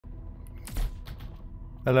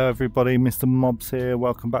Hello everybody, MrMobbs here,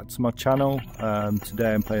 welcome back to my channel.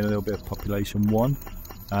 Today I'm playing a little bit of Population 1.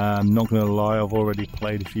 Not going to lie, I've already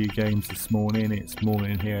played a few games this morning. It's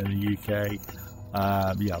morning here in the UK.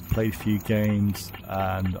 Yeah, I've played a few games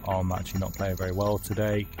and I'm actually not playing very well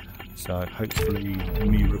today. So hopefully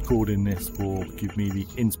me recording this will give me the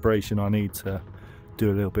inspiration I need to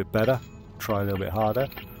do a little bit better, try a little bit harder.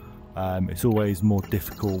 It's always more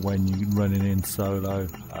difficult when you're running in solo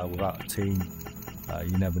without a team.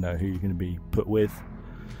 You never know who you're going to be put with,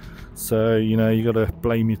 so you know you got to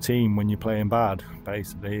blame your team when you're playing bad,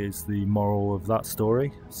 basically, is the moral of that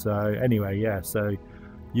story. So anyway, yeah, so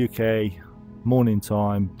UK morning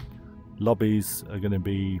time, lobbies are going to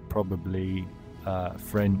be probably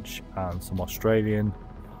French and some Australian.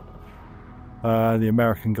 The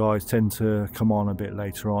American guys tend to come on a bit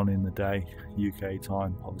later on in the day, UK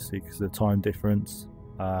time, obviously because of the time difference.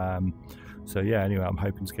 So yeah, anyway, I'm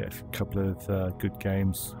hoping to get a couple of good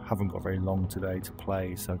games. Haven't got very long today to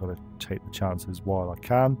play, so I've got to take the chances while I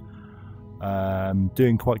can.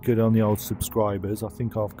 Doing quite good on the old subscribers. I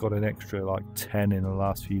think I've got an extra like 10 in the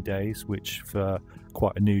last few days, which for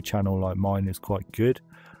quite a new channel like mine is quite good.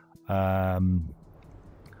 So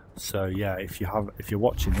yeah, if you're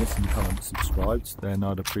watching this and you haven't subscribed, then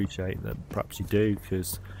I'd appreciate that perhaps you do,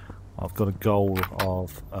 because I've got a goal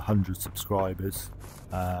of 100 subscribers.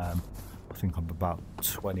 I think I'm about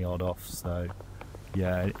 20 odd off, so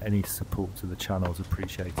yeah, any support to the channel is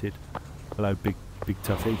appreciated. Hello big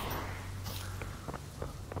Tuffy.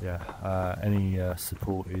 Yeah, any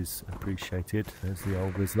support is appreciated. There's the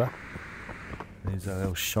old Rizzler. There's a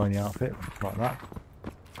little shiny outfit like that.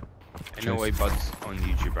 I know way buds on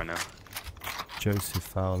YouTube right now. Joseph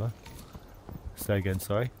Fowler. Say again,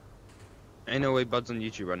 sorry. I know way buds on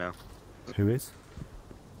YouTube right now. Who is?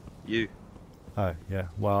 You. Oh yeah,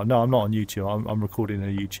 well no, I'm not on YouTube. I'm recording a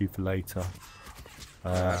YouTube for later.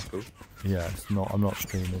 That's cool. Yeah, I'm not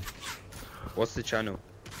streaming. What's the channel?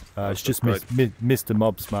 It's just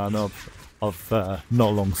MrMobbs, man. I've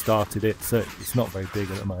not long started it, so it's not very big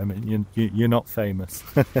at the moment. You're not famous.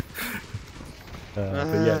 But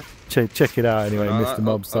yeah, check it out anyway,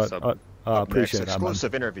 MrMobbs. I appreciate that, man.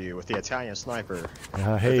 Exclusive interview with the Italian Sniper.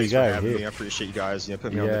 Here you go. I appreciate you guys.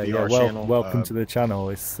 Put me on the VR channel. Welcome to the channel.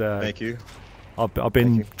 It's thank you. I've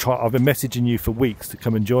been messaging you for weeks to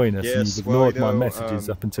come and join us, and you've ignored my messages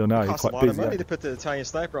up until now. You're quite busy. It costs a lot of money to put the Italian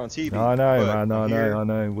Sniper on TV. I know, man. I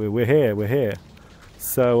know. We're here.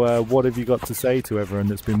 So, what have you got to say to everyone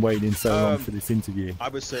that's been waiting so long for this interview? I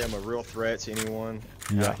would say I'm a real threat to anyone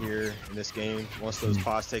out here in this game. Once those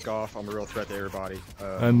pods take off, I'm a real threat to everybody.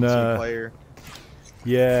 And team player.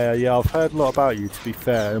 Yeah, I've heard a lot about you, to be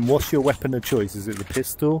fair. And what's your weapon of choice? Is it the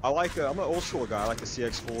pistol? I'm an old school guy. I like the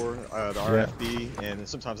CX4, the RFB, and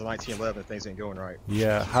sometimes the 1911 if things ain't going right.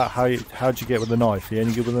 Yeah, how'd you get with the knife? Are you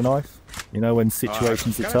any good with a knife? You know, when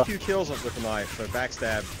situations are tough? Got a few kills with the knife,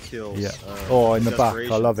 backstab kills. Yeah. In the back,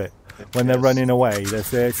 I love it. When they're running away,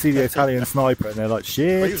 they see the Italian sniper and they're like,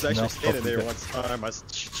 shit. Well, he was actually standing there one time.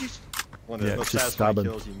 One of the most satisfying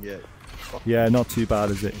kills you can get. Yeah, not too bad,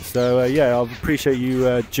 is it? So yeah, I appreciate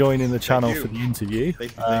you joining the channel for the interview.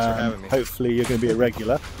 Thanks for having me. Hopefully you're going to be a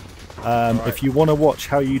regular. If you want to watch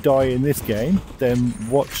how you die in this game, then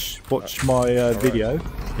watch my video,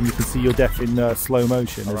 and you can see your death in slow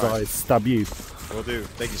motion as I stab you. Will do.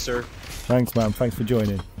 Thank you, sir. Thanks, man. Thanks for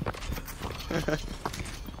joining.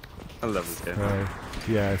 I love this game.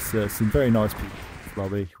 Yeah, it's some very nice people in this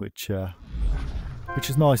lobby, which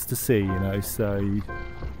is nice to see, you know. So.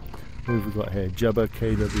 Who have we got here? Jubba,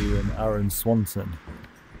 KW, and Aaron Swanson.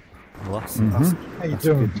 Well, how you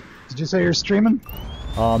doing? Good. Did you say you're streaming?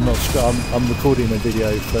 I'm not sure. I'm recording a video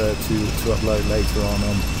to upload later on.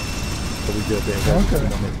 Probably do a bit of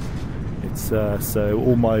editing on it. It's so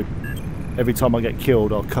every time I get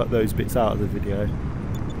killed, I'll cut those bits out of the video,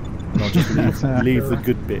 and I'll just leave the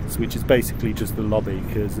good bits, which is basically just the lobby.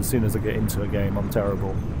 Because as soon as I get into a game, I'm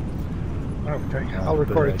terrible. Okay, I'll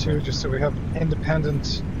record it too, just so we have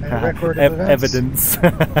independent record of evidence.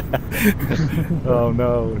 Oh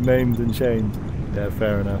no, named and shamed. Yeah,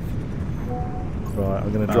 fair enough. Right,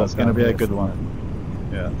 I'm going to drop. It's going to be a good one.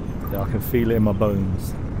 Yeah, I can feel it in my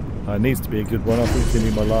bones. It needs to be a good one. I think it's going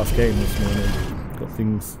to be my last game this morning. Got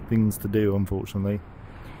things to do, unfortunately.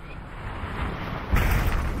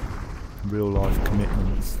 Real life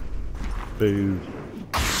commitments. Boo.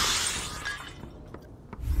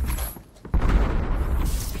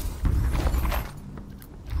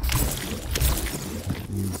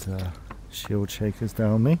 Shield shakers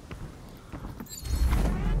down me.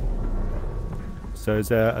 So is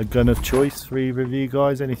there a gun of choice for either of you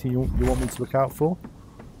guys? Anything you want me to look out for?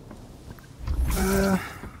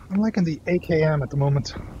 I'm liking the AKM at the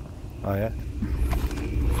moment. Oh yeah.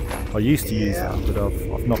 I used to use that, but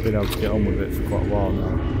I've not been able to get on with it for quite a while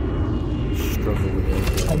now. Struggle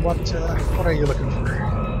with it. And what are you looking for?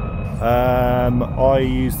 I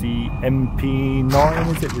use the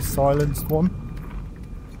MP9. Is it the silenced one?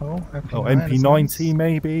 Oh, MP90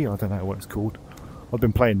 maybe. I don't know what it's called. I've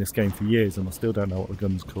been playing this game for years and I still don't know what the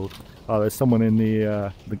gun's called. Oh, there's someone in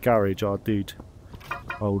the garage. Our dude,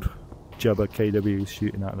 old Jubba KW, is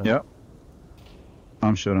shooting at them. Yep.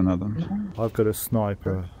 I'm shooting at them. I've got a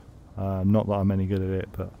sniper. Not that I'm any good at it,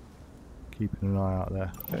 but keeping an eye out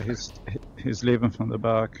there. Yeah, he's leaving from the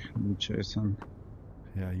back. You chase him.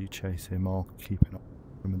 Yeah, you chase him. I'll keep it up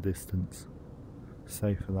from a distance.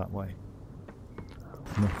 Safer that way.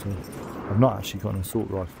 I've not actually got an assault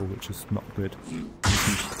rifle, which is not good.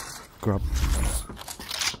 Grab.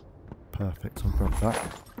 Perfect. I'll grab that.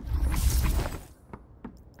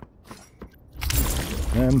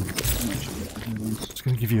 Just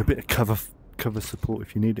going to give you a bit of cover support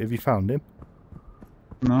if you need it. Have you found him?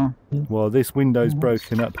 No. Well, this window's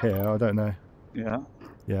broken up here. I don't know. Yeah.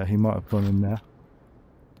 Yeah, he might have gone in there.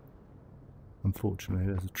 Unfortunately,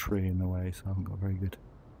 there's a tree in the way, so I haven't got very good.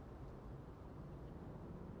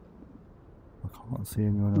 I can't see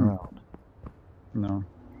anyone around. No.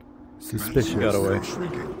 Suspicious. Got away.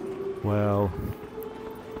 Well.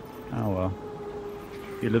 Oh well.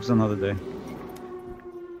 He lives another day.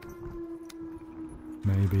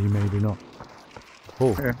 Maybe, maybe not.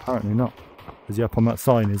 Oh, Yeah. apparently not. Is he up on that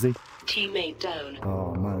sign, is he? Teammate down.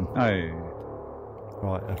 Oh, man. Aye.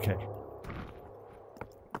 Right, okay.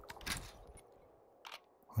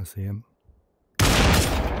 I see him.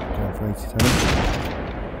 Going for 87.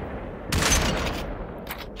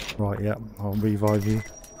 Right, yeah, I'll revive you.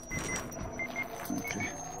 Okay.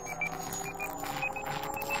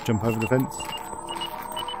 Jump over the fence.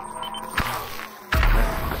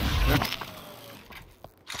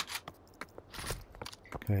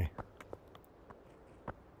 Okay.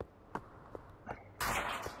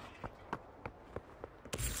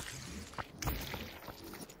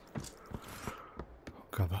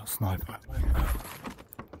 Grab that sniper.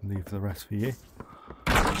 Leave the rest for you.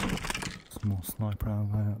 Some more sniper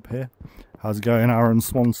ammo up here. How's it going, Aaron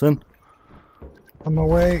Swanson? On my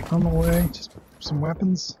way, on my way. Just some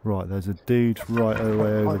weapons. Right, there's a dude right all the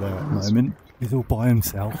way over there at the moment. He's all by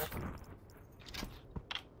himself.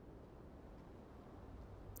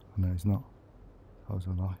 No, he's not. That was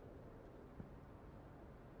a lie.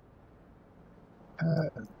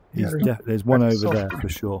 There's one over there for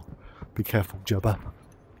sure. Be careful, Jubba.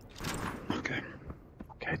 Okay.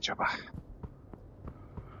 Okay, Jubba.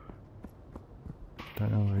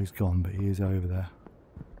 Don't know where he's gone, but he is over there.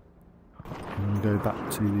 I'm going to go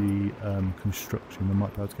back to the construction. I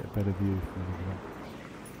might be able to get a better view from over there.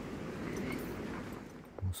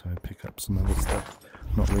 Also pick up some other stuff.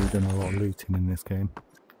 Not really done a lot of looting in this game.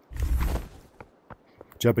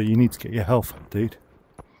 Jabba, you need to get your health up, dude.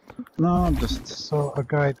 No, I'm just So a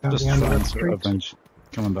guy down just the end of trying the to street. avenge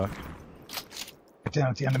coming back. Down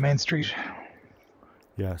at the end of Main Street.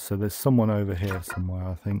 Yeah, so there's someone over here somewhere,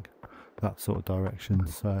 I think. That sort of direction,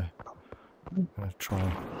 so I'm going to try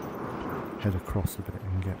and head across a bit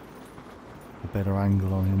and get a better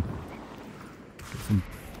angle on him. Get some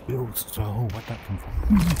builds as well. Oh, where'd that come from?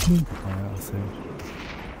 Alright, I'll see.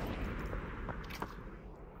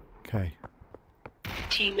 Okay.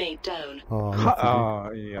 Teammate down. Oh,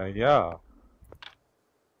 Yeah.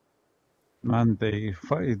 Man, they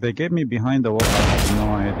gave me behind the wall. I have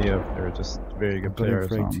no idea if they're just very good players.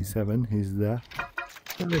 for 87, he's there.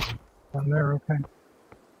 There is one there, okay.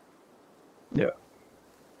 Yeah.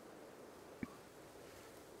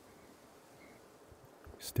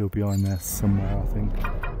 Still behind there somewhere, I think.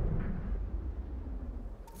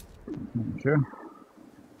 Okay.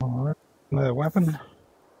 Alright. The weapon?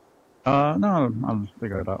 No, I'll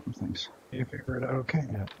figure it out. Thanks. You figure it out, okay.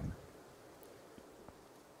 Yeah.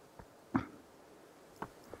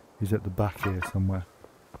 He's at the back here somewhere.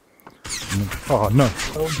 Oh no!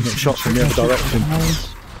 He got shot from the other direction.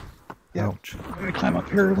 Yeah. Ouch. I'm gonna climb up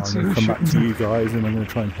here. Let's see I'm going who's to come back shooting. to you guys and I'm going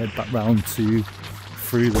to try and head back round to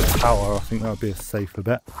through the tower. I think that would be a safer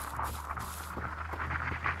bet.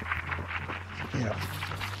 Yeah.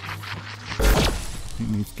 I think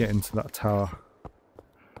we need to get into that tower.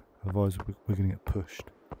 Otherwise we're going to get pushed.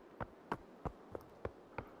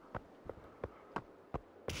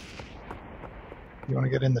 You want to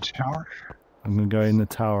get in the tower? I'm going to go in the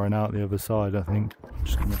tower and out the other side, I think. I'm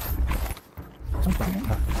just going to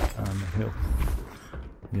backpack down the hill.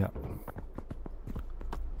 Yeah.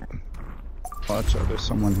 Watch out, there's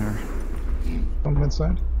someone here. On the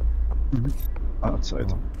inside?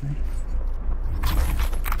 Outside.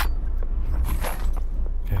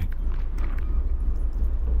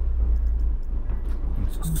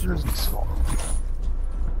 Where's the soul?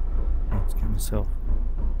 Let's get myself.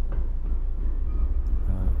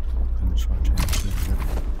 I'm going to try and change this.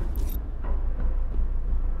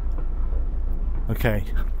 Okay.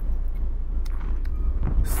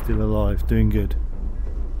 Still alive, doing good.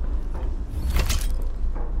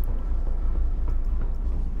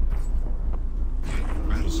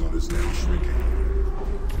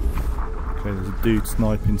 Okay, there's a dude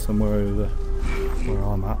sniping somewhere over where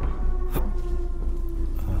I'm at.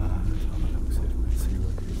 Let's have a look, see if we can see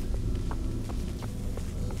where he is.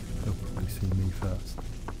 He'll probably see me first.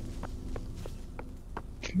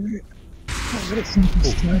 Okay. I'll get some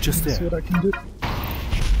sniping, just there. see what I can do.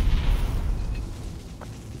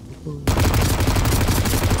 Oh,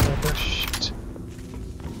 shit.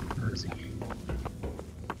 Where is he?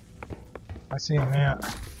 I see him now.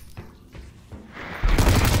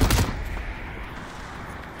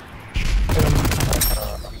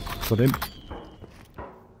 Got him.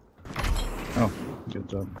 Oh, good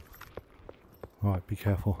job. Right, be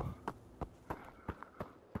careful.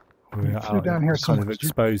 You We're flew down here kind of somewhere.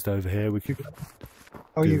 exposed over here. We could.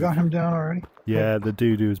 Oh, you got him down already? Yeah, the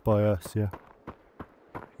dude who was by us. Yeah,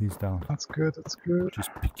 he's down. That's good, that's good.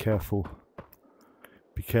 Just be careful.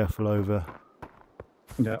 Be careful over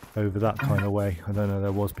that kind of way. I don't know.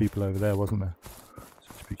 There was people over there, wasn't there? So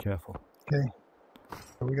just be careful. Okay.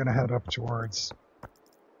 So we're gonna head up towards.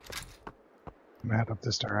 I'm gonna head up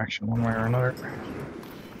this direction one way or another.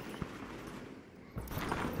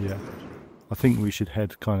 Yeah. I think we should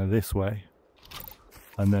head kind of this way,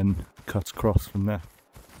 and then cut across from there.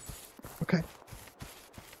 Okay.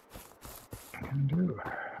 I can do.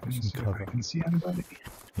 Let me Some see if cover. I can see anybody.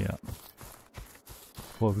 Yeah.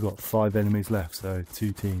 Well, we've got 5 enemies left, so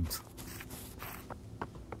 2 teams.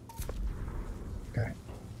 Okay.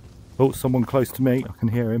 Oh, someone close to me. I can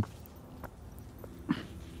hear him.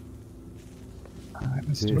 Alright,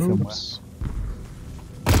 Here Mr. somewhere. Moves.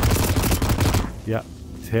 Yeah,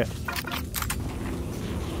 it's hit.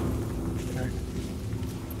 Okay.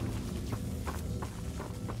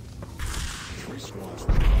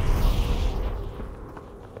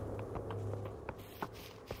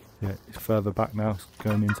 Yeah, it's further back now. It's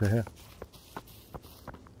going into here.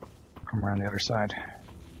 Come around the other side.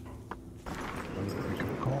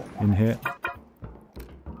 Call. In here.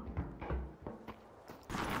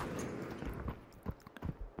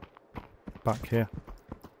 Back here.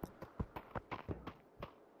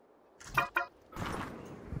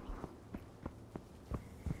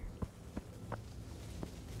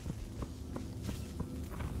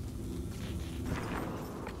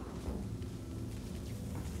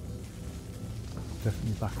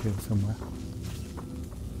 Definitely back here somewhere.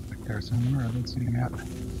 Back there somewhere. I don't see him yet.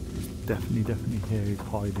 Definitely here. He's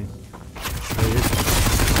hiding. There he is.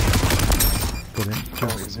 Got him.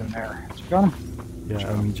 Oh, he's in there. You got him? Yeah,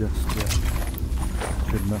 only just. Yeah.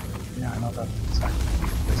 Good enough. Yeah, I know that. Exactly.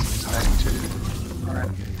 This is hiding too.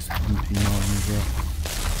 Alright. Get his MP9 as well.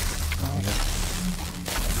 Yeah.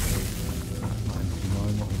 Not MP9,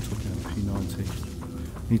 what am I talking about?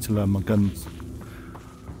 P90. Need to learn my guns.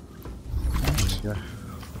 There we go.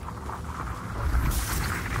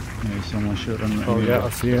 Yeah, someone shot on Oh yeah, I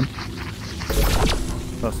see him.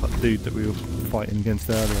 That's that dude that we were fighting against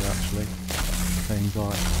earlier, actually. Same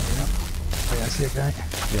guy. Oh, yeah, I see a guy.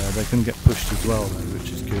 Yeah, they can get pushed as well, though,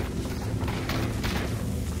 which is good.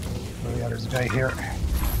 Oh yeah, there's a guy here.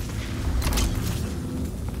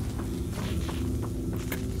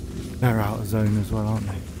 They're out of zone as well, aren't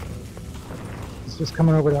they? He's just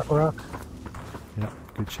coming over that rock. Yeah,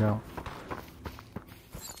 good shout.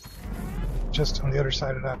 Just on the other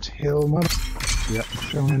side of that hill, man. Yep.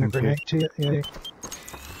 Throwing in a grenade to you. Yeah.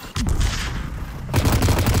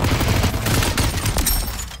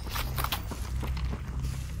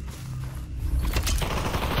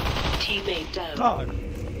 Teammate down. Oh!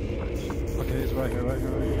 Okay, he's right here.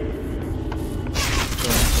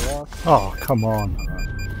 Oh, come on.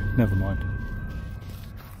 Never mind.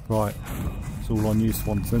 Right. It's all on you,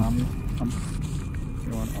 Swanson. You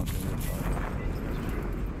want? Okay, that's fine.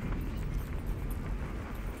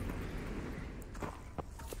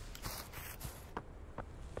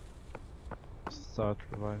 Start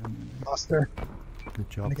reviving. Lost there. Good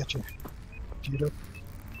Trying job. to get you. Cheat up.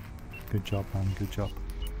 Good job, man. Good job.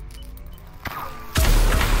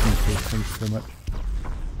 Thank you. Thank you so much.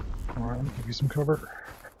 Alright, let me give you some cover.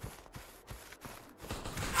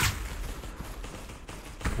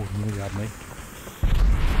 Oh, you nearly had me.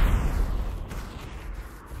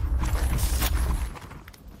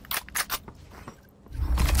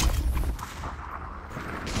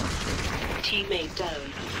 Teammate down.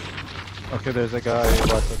 Okay, there's a guy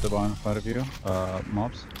right at the bar in front of you.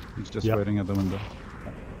 Mobs. He's just Yep. waiting at the window.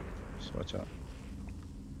 watch out.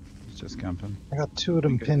 He's just camping. I got 2 of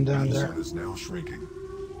them pinned down there. Is now shrinking.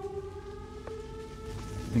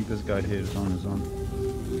 I think this guy here is on his own.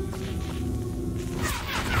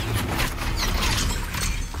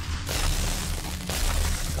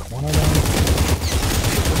 Got 1 of them.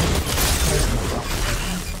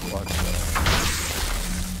 Watch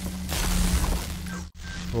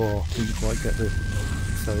Oh, didn't quite get the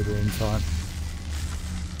soda in time.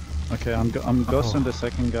 Okay, I'm ghosting the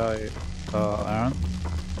second guy, Aaron.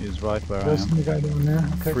 He's right where I There's am. the guy down there.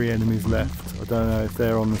 Okay. 3 enemies left. I don't know if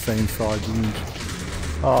they're on the same side.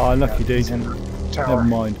 Oh, unlucky dude. He's in the tower. Never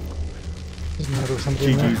mind. Doesn't matter if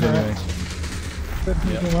somebody in GG's there. anyway. Good,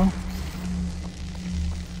 Yeah. you know.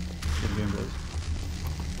 Good game, boys.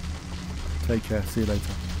 Take care. See you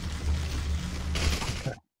later.